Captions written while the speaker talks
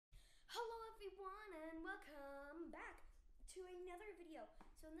Welcome back to another video.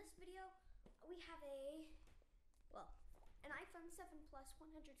 So in this video, we have an iPhone 7 Plus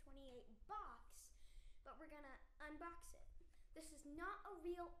 128 box, but we're gonna unbox it. This is not a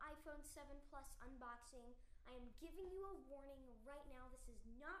real iPhone 7 Plus unboxing. I am giving you a warning right now. This is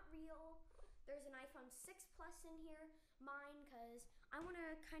not real. There's an iPhone 6 Plus in here, mine, because I want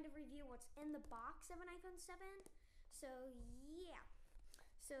to kind of review what's in the box of an iPhone 7. So yeah.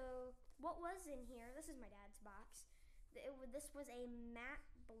 So what was in here, this is my dad's box. This was a matte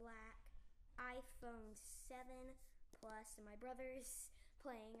black iPhone 7 Plus, and my brother's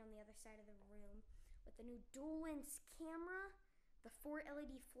playing on the other side of the room with the new dual lens camera, the 4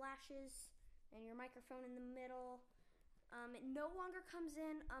 LED flashes, and your microphone in the middle. It no longer comes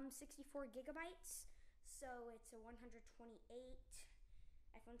in 64 gigabytes, so it's a 128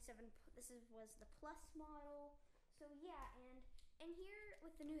 iPhone 7. Was the Plus model. So yeah, and in here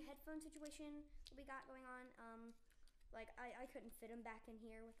with the new headphone situation we got going on, I couldn't fit them back in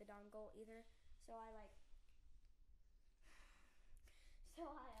here with the dongle either, so I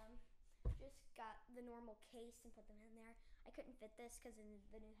just got the normal case and put them in there. I couldn't fit this because of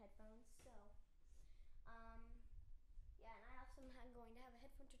the new headphones, so yeah, and I also am going to have a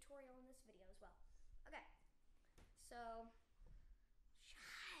headphone tutorial in this video as well. Okay, so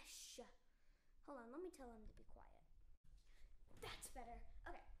shush. Hold on, let me tell him to be quiet. That's better.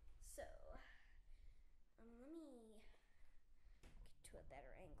 Okay, so let me get to a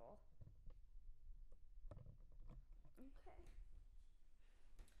better angle. Okay.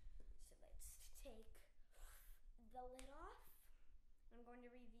 So let's take the lid off. I'm going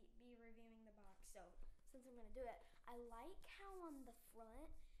to be reviewing the box. So since I'm going to do it, I like how on the front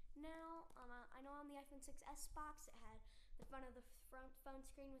now, I know on the iPhone 6s box it had the front of the front phone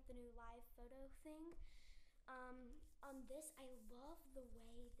screen with the new live photo thing. On this, I love the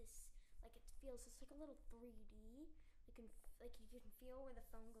way this, it feels, it's like a little 3D. You can feel where the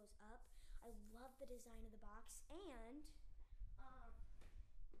phone goes up. I love the design of the box, and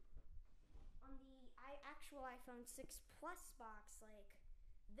on the actual iPhone 6 Plus box,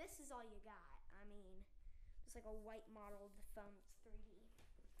 this is all you got. I mean, it's like a white model of the phone that's 3D.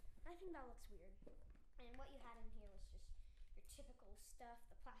 I think that looks weird. And what you had in here was just your typical stuff,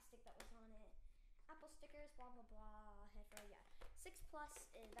 the plastic that was on it, Apple stickers, blah, blah, blah, headphone, yeah. 6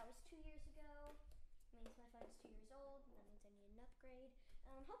 Plus, that was 2 years ago. It means my phone is 2 years old, and that means I need an upgrade.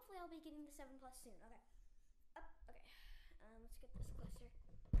 Hopefully I'll be getting the 7 Plus soon. Okay, okay, let's get this closer.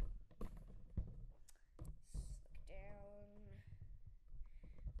 Just look down.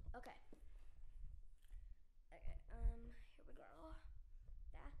 Okay, here we go.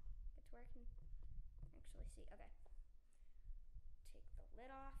 Get to where I can actually see. Okay, take the lid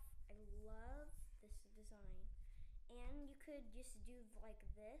off. I love this design, and you could just do like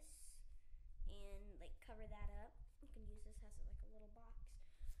this and cover that up. You can use this as a little box.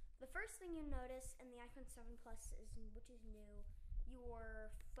 The first thing you notice in the iPhone 7 Plus is, which is new, your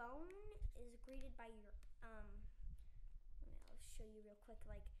phone is greeted by your I'll show you real quick.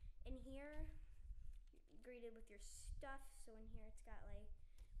 In here, you're greeted with your stuff. So in here it's got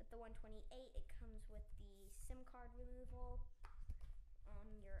with the 128, it comes with the SIM card removal.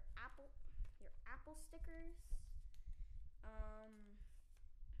 Your Apple stickers,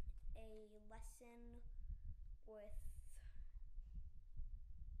 a lesson with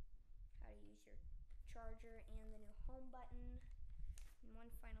how to use your charger and the new home button, and one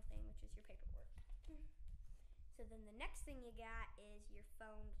final thing, which is your paperwork. So then the next thing you got is your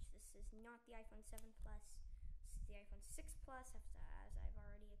phone, which this is not the iPhone 7 Plus. This is the iPhone 6 Plus, as I've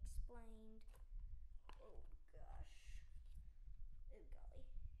already explained. Oh gosh. Oh golly.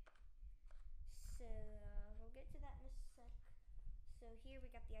 So we'll get to that in a sec. So here we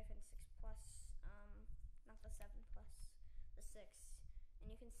got the iPhone 6 Plus, not the 7 Plus, the 6.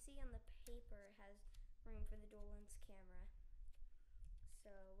 And you can see on the paper it has room for the dual lens camera. So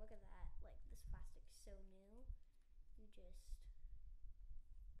look at that, this plastic's so new. You just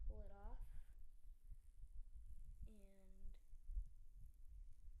pull it off, and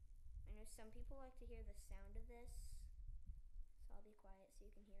I know some people like to hear the sound of this, so I'll be quiet so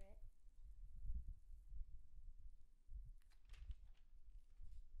you can hear it.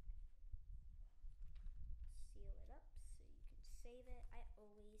 Seal it up so you can save it.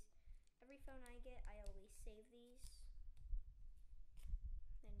 Every phone I get, I always save these.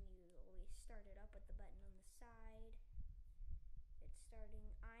 Then you always start it up with the button on the side. It's starting.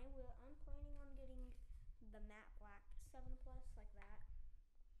 I'm planning on getting the matte black 7 Plus like that.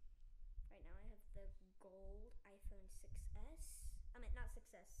 Right now I have the gold iPhone 6s. Not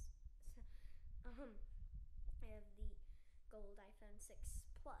 6s. I have the gold iPhone 6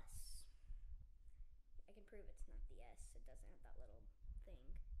 Plus. I prove it's not the S, it doesn't have that little thing.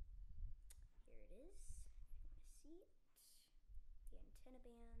 Here it is. If you want to see it. The antenna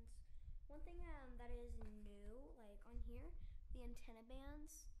bands. One thing that is new, like on here, the antenna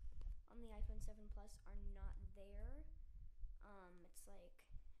bands on the iPhone 7 Plus are not there. It's like,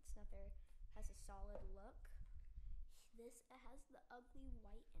 it's not there. It has a solid look. It has the ugly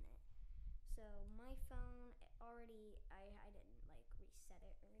white in it. So my phone already, I didn't like reset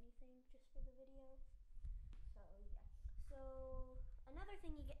it or anything just for the video. So yeah. So another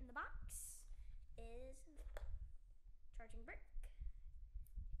thing you get in the box is charging brick.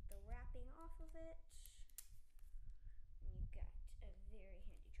 The wrapping off of it. And you got a very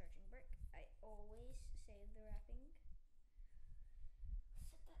handy charging brick. I always save the wrapping.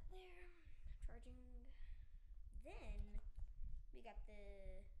 Set that there. Charging. Then we got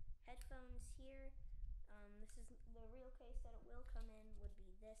the headphones here. This is the real case that it will come in would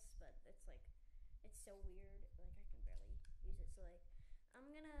be this, but it's like, it's so weird, like I can barely use it. So like, I'm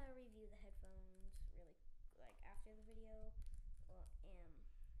gonna review the headphones really like after the video,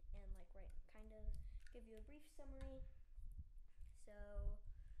 and like kind of give you a brief summary. So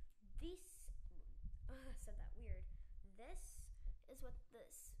these, said that weird. This is what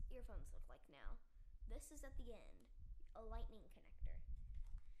this earphones look like now. This is at the end, a lightning connector.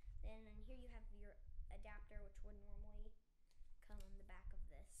 Then here you have your adapter, which would normally come on the back of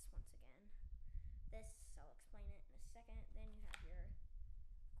this once again. This, I'll explain it in a second. Then you have your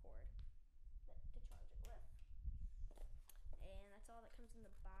cord to charge it with. And that's all that comes in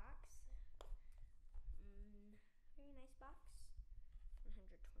the box. Very nice box.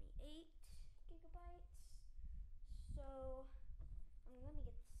 128 gigabytes. So, let me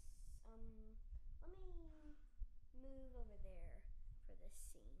get let me move over there for this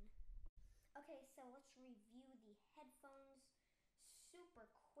scene. Okay, so let's review the headphones super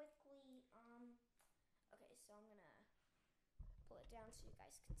quickly. Okay, so I'm gonna pull it down so you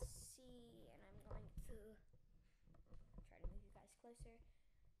guys can see, and I'm going to try to move you guys closer.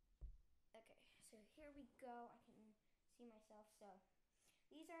 Okay, so here we go. I can see myself. So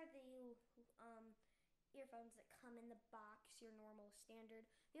these are the earphones that come in the box, your normal standard.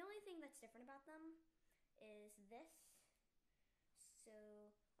 The only thing that's different about them is this. So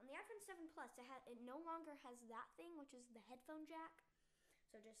on the iPhone 7 Plus, it no longer has that thing, which is the headphone jack.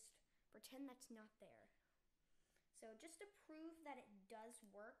 So just pretend that's not there. So just to prove that it does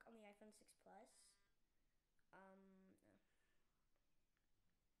work on the iPhone 6 Plus,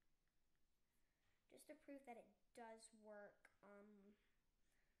 just to prove that it does work,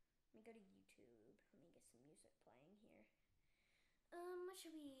 let me go to YouTube. Let me get some music playing here. What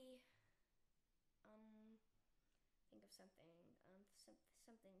should we, think of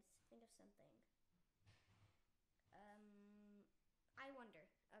something, think of something. I Wonder.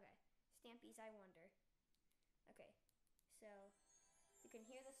 Okay, Stampy's I Wonder. Okay, so you can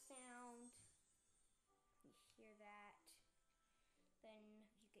hear the sound. You hear that. Then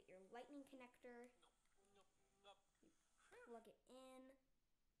you get your lightning connector. You plug it in.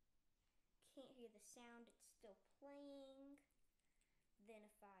 Can't hear the sound, it's still playing. Then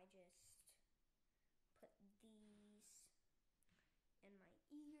if I just put these in my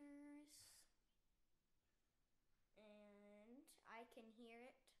ears, and I can hear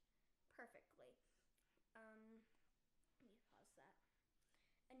it perfectly. Let me pause that.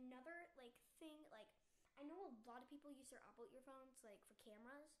 Another thing, I know a lot of people use their Apple earphones for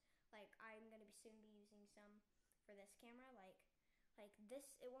cameras. I'm gonna soon be using some for this camera. Like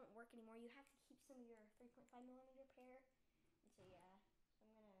this, it won't work anymore. You have to keep some of your 3.5mm pair. And so yeah, so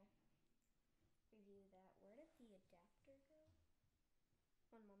I'm gonna review that. Where did the adapter go?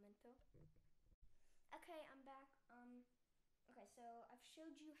 One momento. Okay, I'm back. Okay, so I've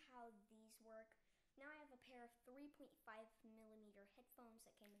showed you how these work. Now I have a pair of 3.5mm headphones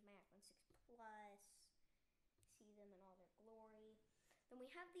that came with my iPhone 6 Plus. See them in all their glory. Then we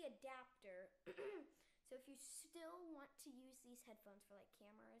have the adapter. So if you still want to use these headphones for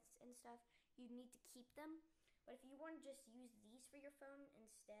cameras and stuff, you need to keep them. But if you want to just use these for your phone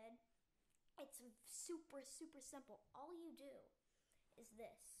instead, it's super, super simple. All you do is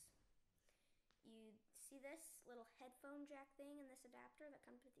this. You see this little headphone jack thing in this adapter that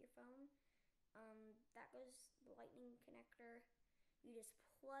comes with your phone? That goes the lightning connector. You just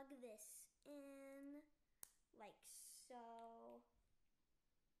plug this in like so.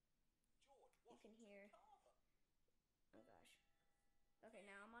 You can hear. Oh gosh. Okay,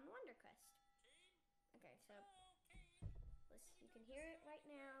 now I'm on Wonder Quest. Okay, so you can hear it right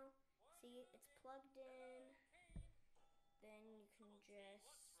now. See, it's plugged in. Then you can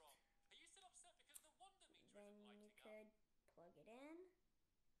just. Then you could plug it in.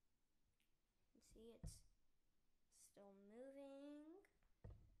 And see, it's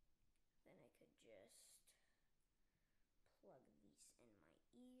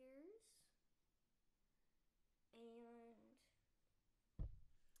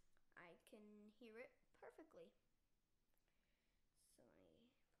hear it perfectly. So let me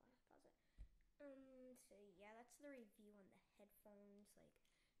pause it. So yeah, that's the review on the headphones. Like,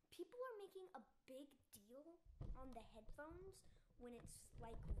 people are making a big deal on the headphones when it's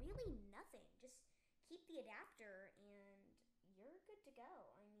like really nothing. Just keep the adapter and you're good to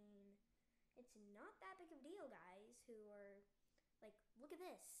go. I mean, it's not that big of a deal, guys, who are like, look at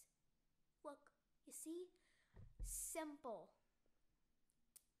this. Look, you see? Simple.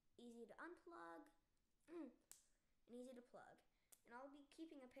 Easy to unplug, and easy to plug. And I'll be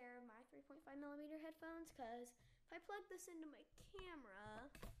keeping a pair of my 3.5mm headphones, because if I plug this into my camera,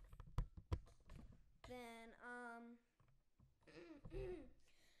 then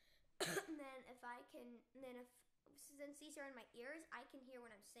then if I can, then if since these are in my ears, I can hear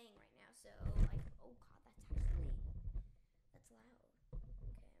what I'm saying right now. So like, oh god, that's loud. Okay, I'm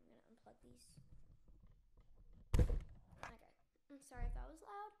gonna unplug these. Okay, I'm sorry if that was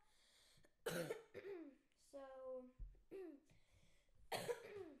loud.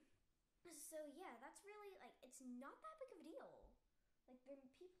 So yeah, that's really, like, it's not that big of a deal. Like,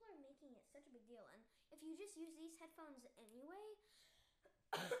 people are making it such a big deal, and if you just use these headphones anyway,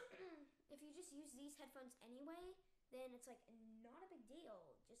 then it's like not a big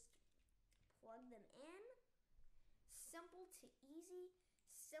deal. Just plug them in. Simple to easy,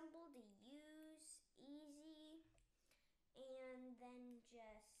 simple to use, easy, and then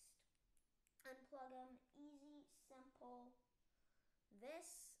just unplug them. Easy, simple.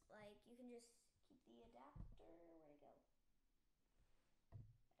 This, like, you can just keep the adapter. Where'd it go?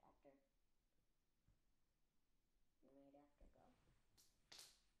 Adapter. Where'd my adapter go?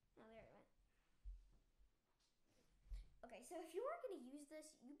 Oh, there it went. Okay, so if you are going to use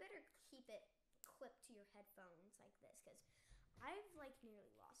this, you better keep it clipped to your headphones like this, because I've, like,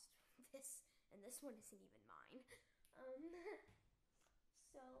 nearly lost this, and this one isn't even mine.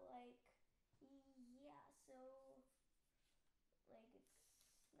 So, like, yeah, so, like,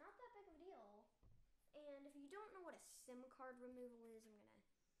 it's not that big of a deal. And if you don't know what a SIM card removal is, I'm going to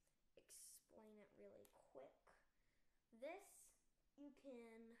explain it really quick. This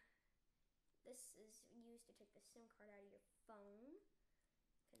is used to take the SIM card out of your phone.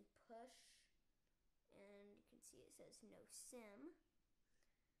 You can push, and you can see it says no SIM.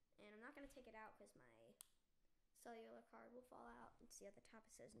 And I'm not going to take it out because my cellular card will fall out. And see at the top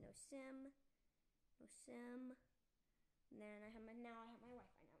it says no SIM, no SIM. And then I have my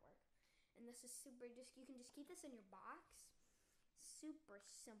Wi-Fi network. And this is super, you can just keep this in your box. Super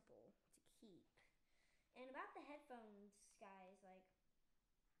simple to keep. And about the headphones, guys, like,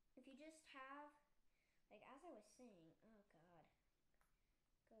 if you just have, like, as I was saying, oh god,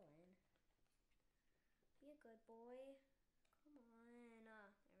 go in. Be a good boy. Come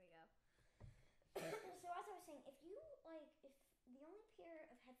on. There we go. So as I was saying, if the only pair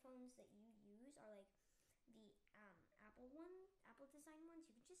of headphones that you use are like the Apple design ones,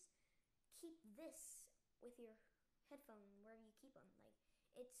 you can just keep this with your headphone wherever you keep them. Like,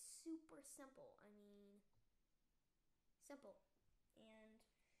 it's super simple. I mean, simple. And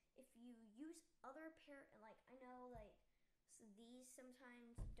if you use other like, I know, like, so these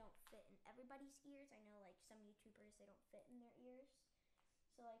sometimes don't fit in everybody's ears. I know, like, some YouTubers, they don't fit in their ears.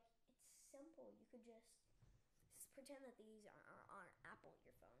 So, like, it's simple. You could just pretend that these aren't Apple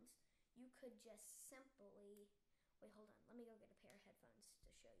earphones. You could just simply, wait, hold on. Let me go get a pair of headphones to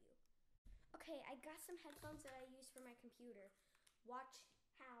show you. Okay, I got some headphones that I use for my computer. Watch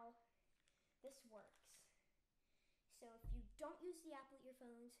how this works. So if you don't use the Apple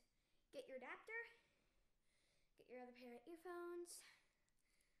earphones, get your adapter, get your other pair of earphones,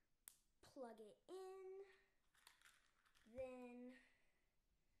 plug it in, then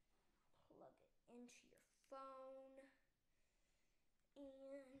plug it into your phone,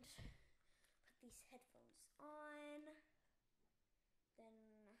 and put these headphones on. Then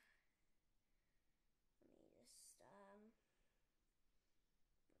let me just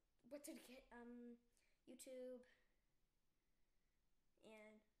what did it get? YouTube,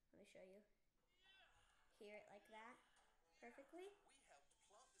 and let me show you. Hear it like that perfectly. I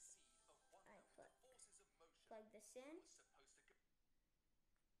plug this in.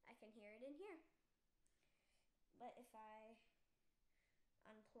 I can hear it in here. But if I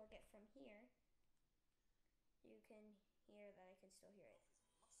unplug it from here, you can hear that I can still hear it.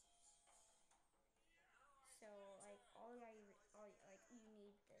 So, like, you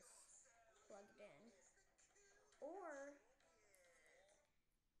need this plugged in. Or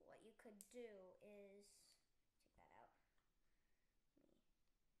what you could do is take that out. Let me pause that.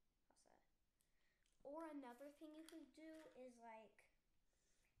 Or another thing you could do is, like,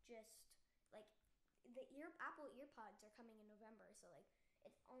 just, like, the Apple EarPods are coming in November, so, like,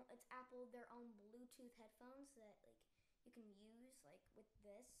 it's Apple, their own Bluetooth headphones that like you can use like with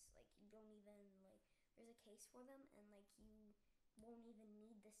this. Like you don't even like there's a case for them, and like you won't even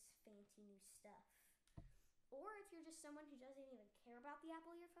need this fancy new stuff. Or if you're just someone who doesn't even care about the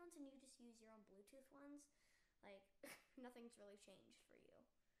Apple earphones and you just use your own Bluetooth ones, like nothing's really changed for you.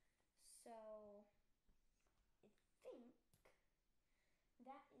 So I think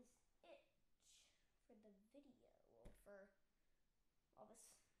that is it for the video, for all this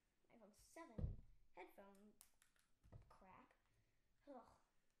iPhone 7 headphone crap. Ugh.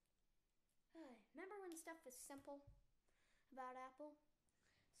 Remember when stuff was simple about Apple?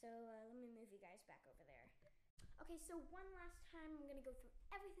 So let me move you guys back over there. Okay, so one last time I'm going to go through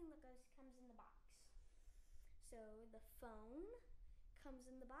everything that comes in the box. So the phone comes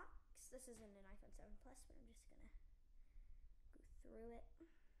in the box. This isn't an iPhone 7 Plus, but I'm just going to go through it.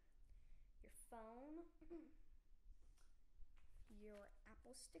 Your phone, your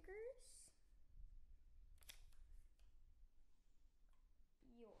Apple stickers,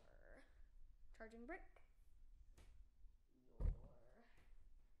 your charging brick, your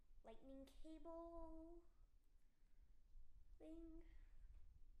lightning cable thing,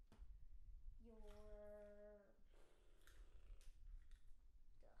 your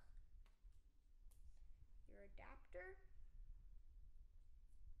adapter,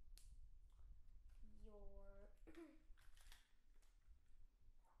 your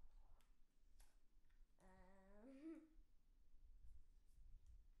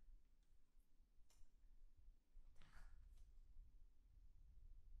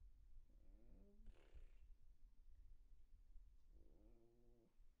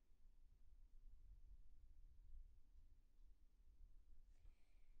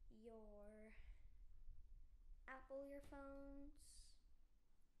your Apple earphones,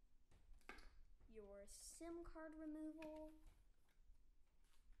 your SIM card removal.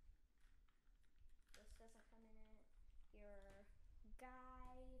 This doesn't come in it. Your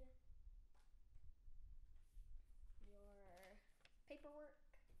guide, your paperwork,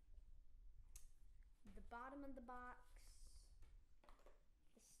 the bottom of the box,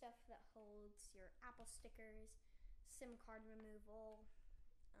 the stuff that holds your Apple stickers, SIM card removal,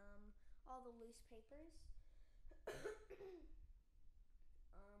 all the loose papers. Where'd it go?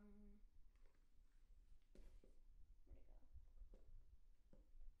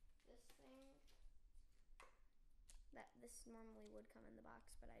 This thing. This normally would come in the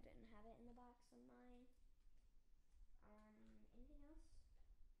box, but I didn't have it in the box on mine. Anything else?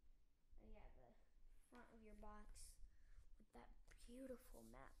 Oh yeah, the front of your box with that beautiful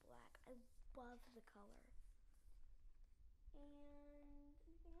matte black. I love the color. And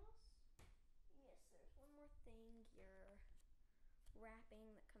anything else? Yes, there's one more thing. Your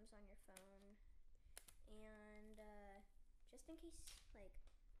wrapping that comes on your phone. And just in case, like,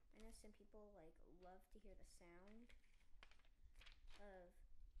 I know some people like love to hear the sound of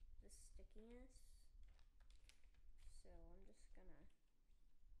the stickiness. So I'm just gonna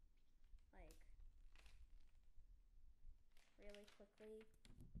like really quickly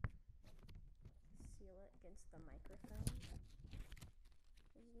seal it against the microphone.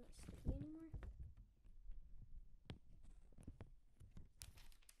 Isn't it sticky anymore?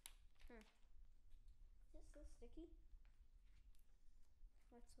 Is it still sticky?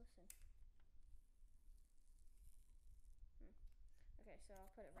 Let's listen. Okay, so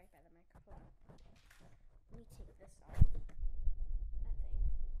I'll put it right by the microphone. Let me take this off. That thing.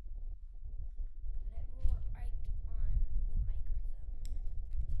 Put it right on the microphone.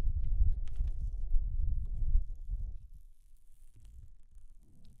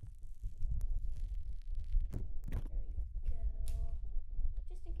 There we go.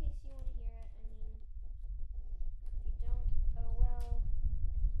 Just in case you want to hear it. I mean, if you don't, oh well.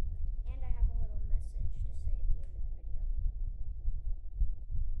 And I have a little message to say at the end of the video.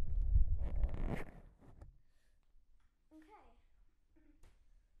 Okay.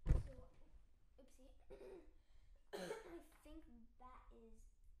 So, oopsie. I think that is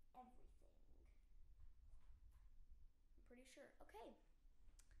everything. I'm pretty sure. Okay.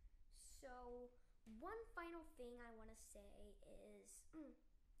 So, one final thing I want to say is,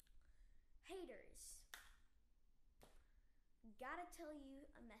 haters. Gotta tell you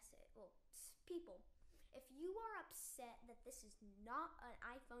a message. Well, people, if you are upset that this is not an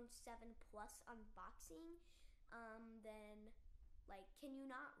iPhone 7 Plus unboxing, then, like, can you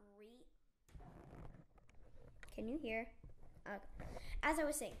not read? Can you hear? As I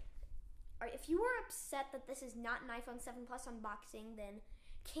was saying, if you are upset that this is not an iPhone 7 Plus unboxing, then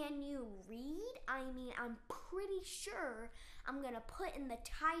can you read? I mean, I'm pretty sure I'm gonna put in the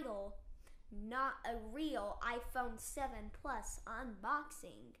title not a real iPhone 7 Plus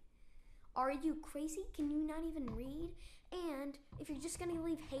unboxing. Are you crazy? Can you not even read? And if you're just going to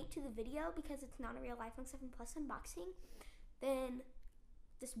leave hate to the video because it's not a real iPhone 7 Plus unboxing, then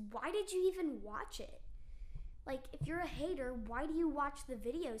why did you even watch it? Like, if you're a hater, why do you watch the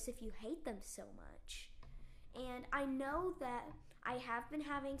videos if you hate them so much? And I know that I have been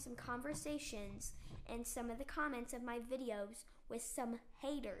having some conversations in some of the comments of my videos with some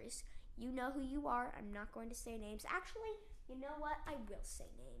haters. You know who you are. I'm not going to say names. Actually, you know what? I will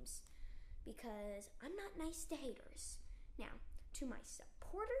say names because I'm not nice to haters. Now, to my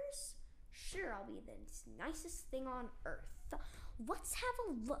supporters, sure, I'll be the nicest thing on earth. Let's have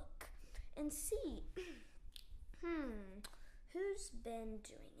a look and see who's been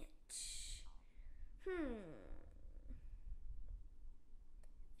doing it.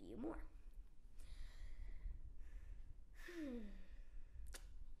 Few more.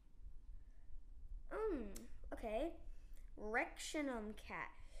 Okay. Rectionum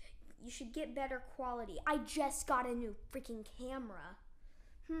cat. You should get better quality. I just got a new freaking camera.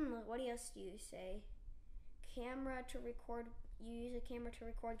 What else do you say? Camera to record. You use a camera to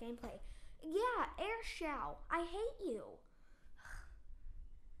record gameplay. Yeah, Airshow. I hate you.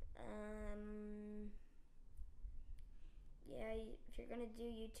 Yeah, if you're gonna do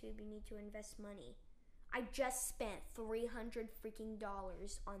YouTube, you need to invest money. I just spent $300 freaking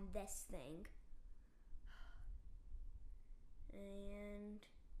on this thing. And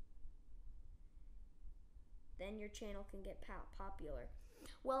then your channel can get popular.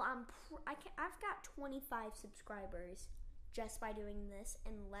 Well, I've got 25 subscribers just by doing this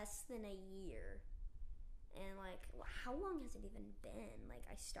in less than a year. And like, how long has it even been? Like,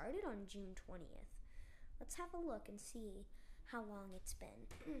 I started on June 20th. Let's have a look and see how long it's been.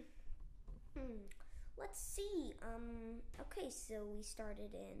 Let's see. Okay, so we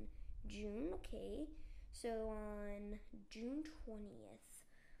started in June. Okay, so on June 20th.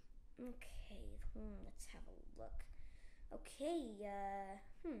 Okay, let's have a look. Okay,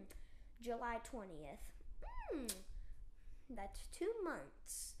 July 20th. That's 2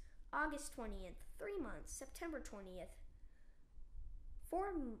 months. August 20th, 3 months. September 20th,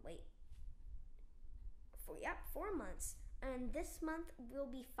 4 months. And this month will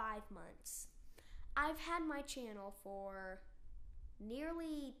be 5 months. I've had my channel for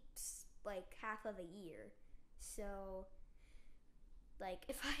nearly like half of a year. So, like,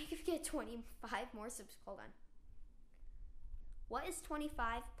 if I could get 25 more subs, hold on. What is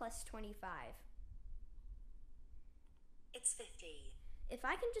 25 plus 25? It's 50. If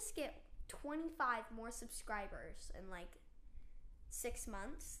I can just get 25 more subscribers in like 6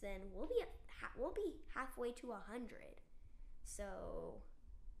 months, then we'll be halfway to 100. So,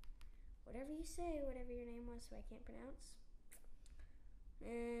 whatever you say, whatever your name was, so I can't pronounce.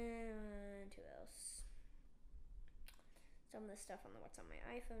 And who else? Some of the stuff on the what's on my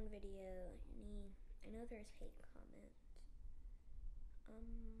iPhone video. I know there's hate comments.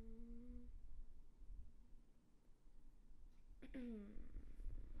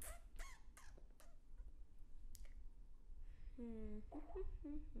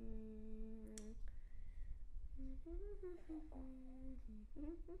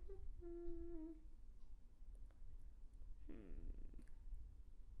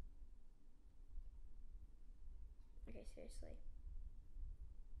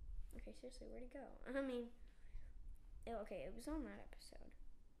 Okay, seriously, where'd it go? I mean, okay, it was on that episode.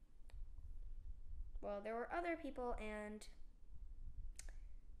 Well, there were other people and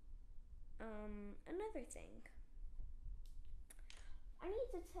another thing. I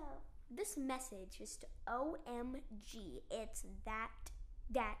need to tell, this message is to OMG, it's that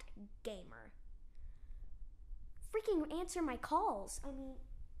gamer. Freaking answer my calls. I mean,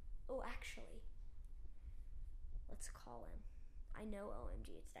 actually, let's call him. I know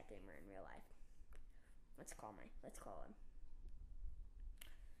OMG, it's that gamer in real life. Let's call him.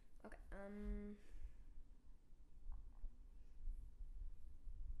 Okay,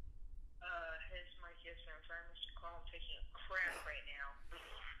 It's Mike. Yes, sir. I'm sorry, Mr. Call. I'm taking a crap right now.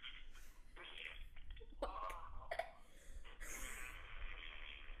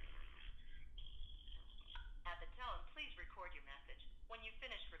 At the tone, please record your message. When you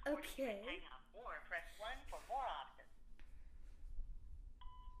finish recording, okay. Hang up or press 1 for more options.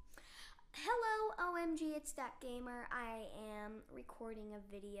 Hello, OMG, it's that gamer. I am recording a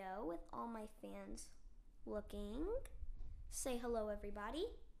video with all my fans looking. Say hello, everybody.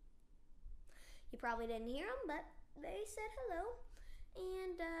 You probably didn't hear them, but they said hello.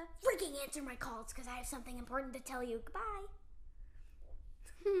 And freaking answer my calls because I have something important to tell you. Goodbye.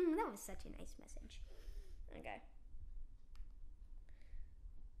 That was such a nice message. Okay.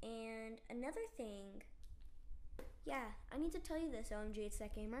 And another thing, yeah, I need to tell you this, OMG, it's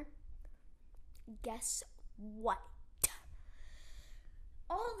that gamer. Guess what?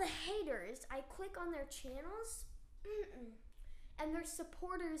 All the haters, I click on their channels, and they're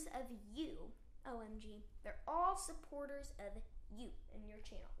supporters of you, OMG. They're all supporters of you and your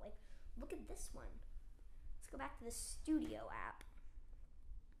channel. Like, look at this one. Let's go back to the studio app.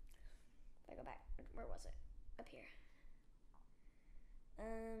 If I go back, where was it? Up here.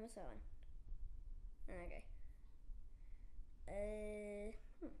 What's that one? Okay.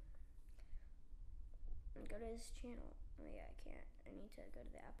 Go to his channel. Oh yeah, I can't. I need to go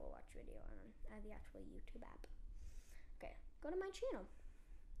to the Apple Watch video and add the actual YouTube app. Okay, go to my channel.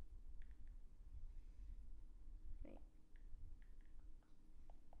 Right.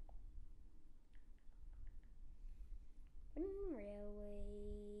 Railway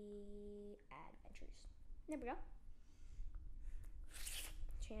Adventures. There we go.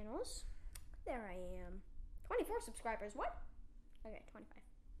 Channels. There I am. 24 subscribers. What? Okay, 25.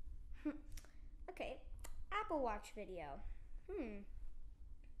 Okay. Apple Watch video.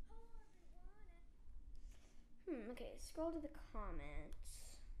 Okay, scroll to the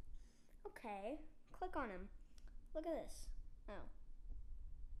comments. Okay, click on him. Look at this. Oh.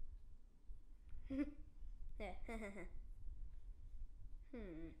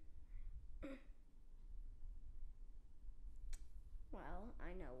 Well,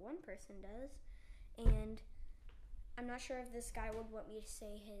 I know one person does, and I'm not sure if this guy would want me to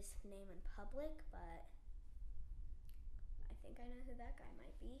say his name in public, but I think I know who that guy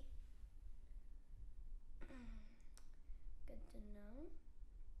might be. Good to know.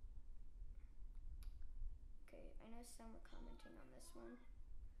 Okay, I know some were commenting on this one.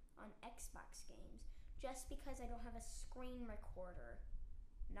 On Xbox games. Just because I don't have a screen recorder.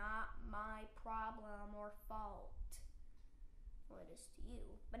 Not my problem or fault. Well, it is to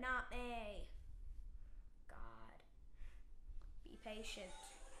you, but not me. God. Be patient.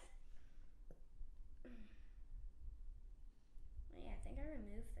 Yeah, I think I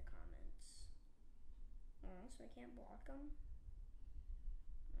removed the comments. Oh, so I can't block them?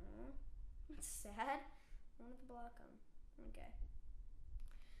 Oh, that's sad. I wanted to block them. Okay.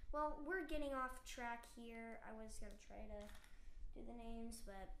 Well, we're getting off track here. I was going to try to do the names,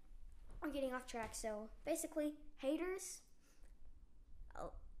 but we're getting off track. So, basically, haters,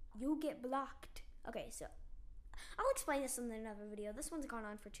 you'll get blocked. Okay, so I'll explain this in another video. This one's gone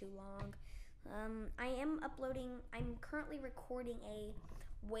on for too long. I'm currently recording a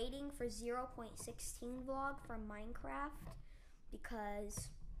waiting for 0.16 vlog from Minecraft because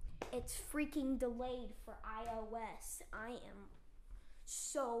it's freaking delayed for iOS. I am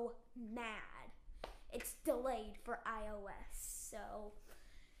so mad. It's delayed for iOS. So,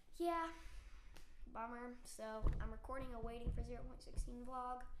 yeah, bummer. So, I'm recording a waiting for 0.16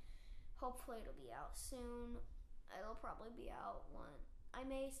 vlog. Hopefully it'll be out soon. It'll probably be out one. I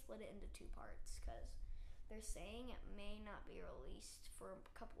may split it into 2 parts because they're saying it may not be released for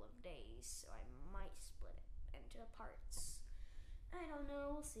a couple of days, so I might split it into parts. I don't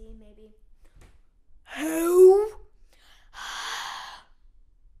know, we'll see, maybe. Who?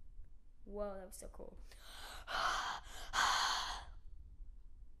 Whoa, that was so cool.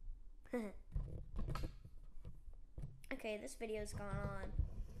 Okay, this video's gone on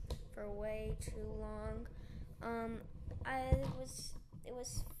for way too long. It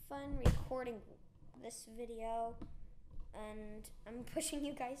was fun recording this video, and I'm pushing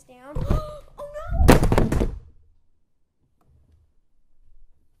you guys down. Oh no!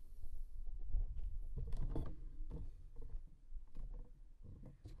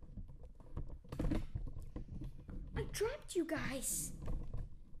 I dropped you guys.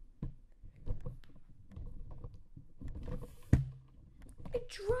 I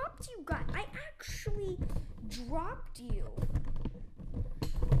dropped you guys. I actually dropped you.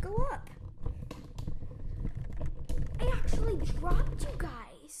 Go up. I actually dropped you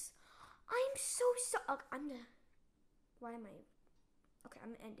guys. I'm so sorry. Okay, why am I? Okay,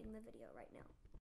 I'm ending the video right now.